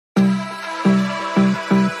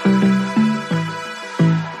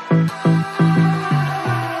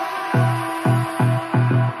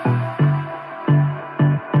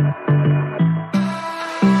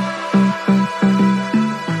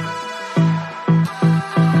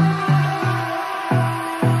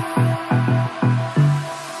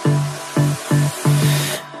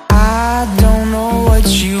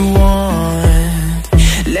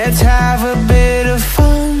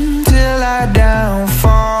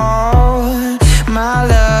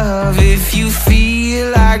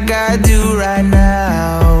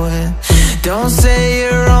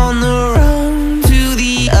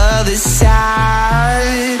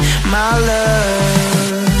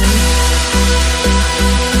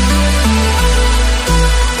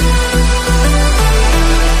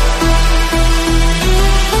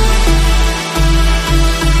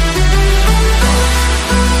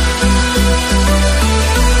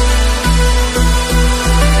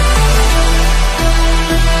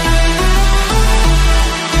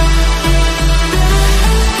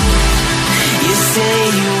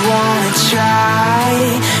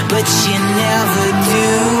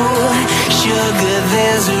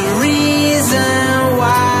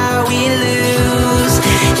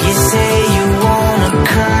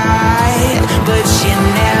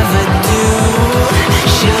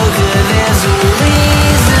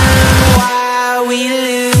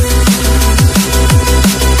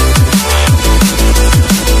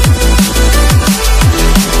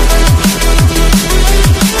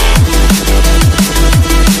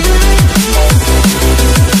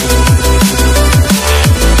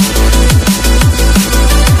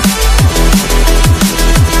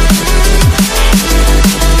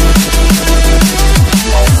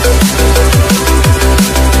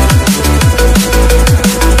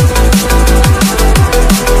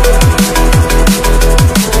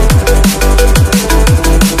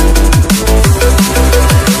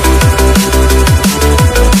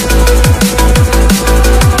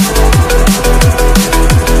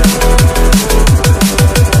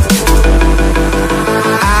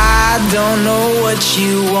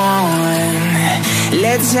on.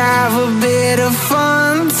 Let's have a bit of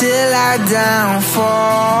fun till I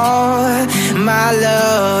downfall. My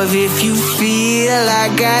love, if you feel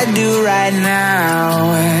like I do right now,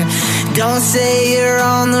 don't say you're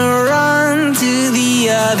on the run to the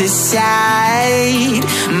other side.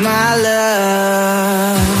 My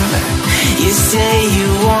love, you say you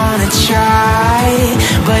wanna try,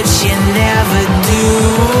 but you never do.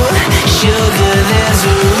 Sugar, there's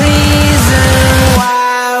a reason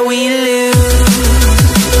why we lose.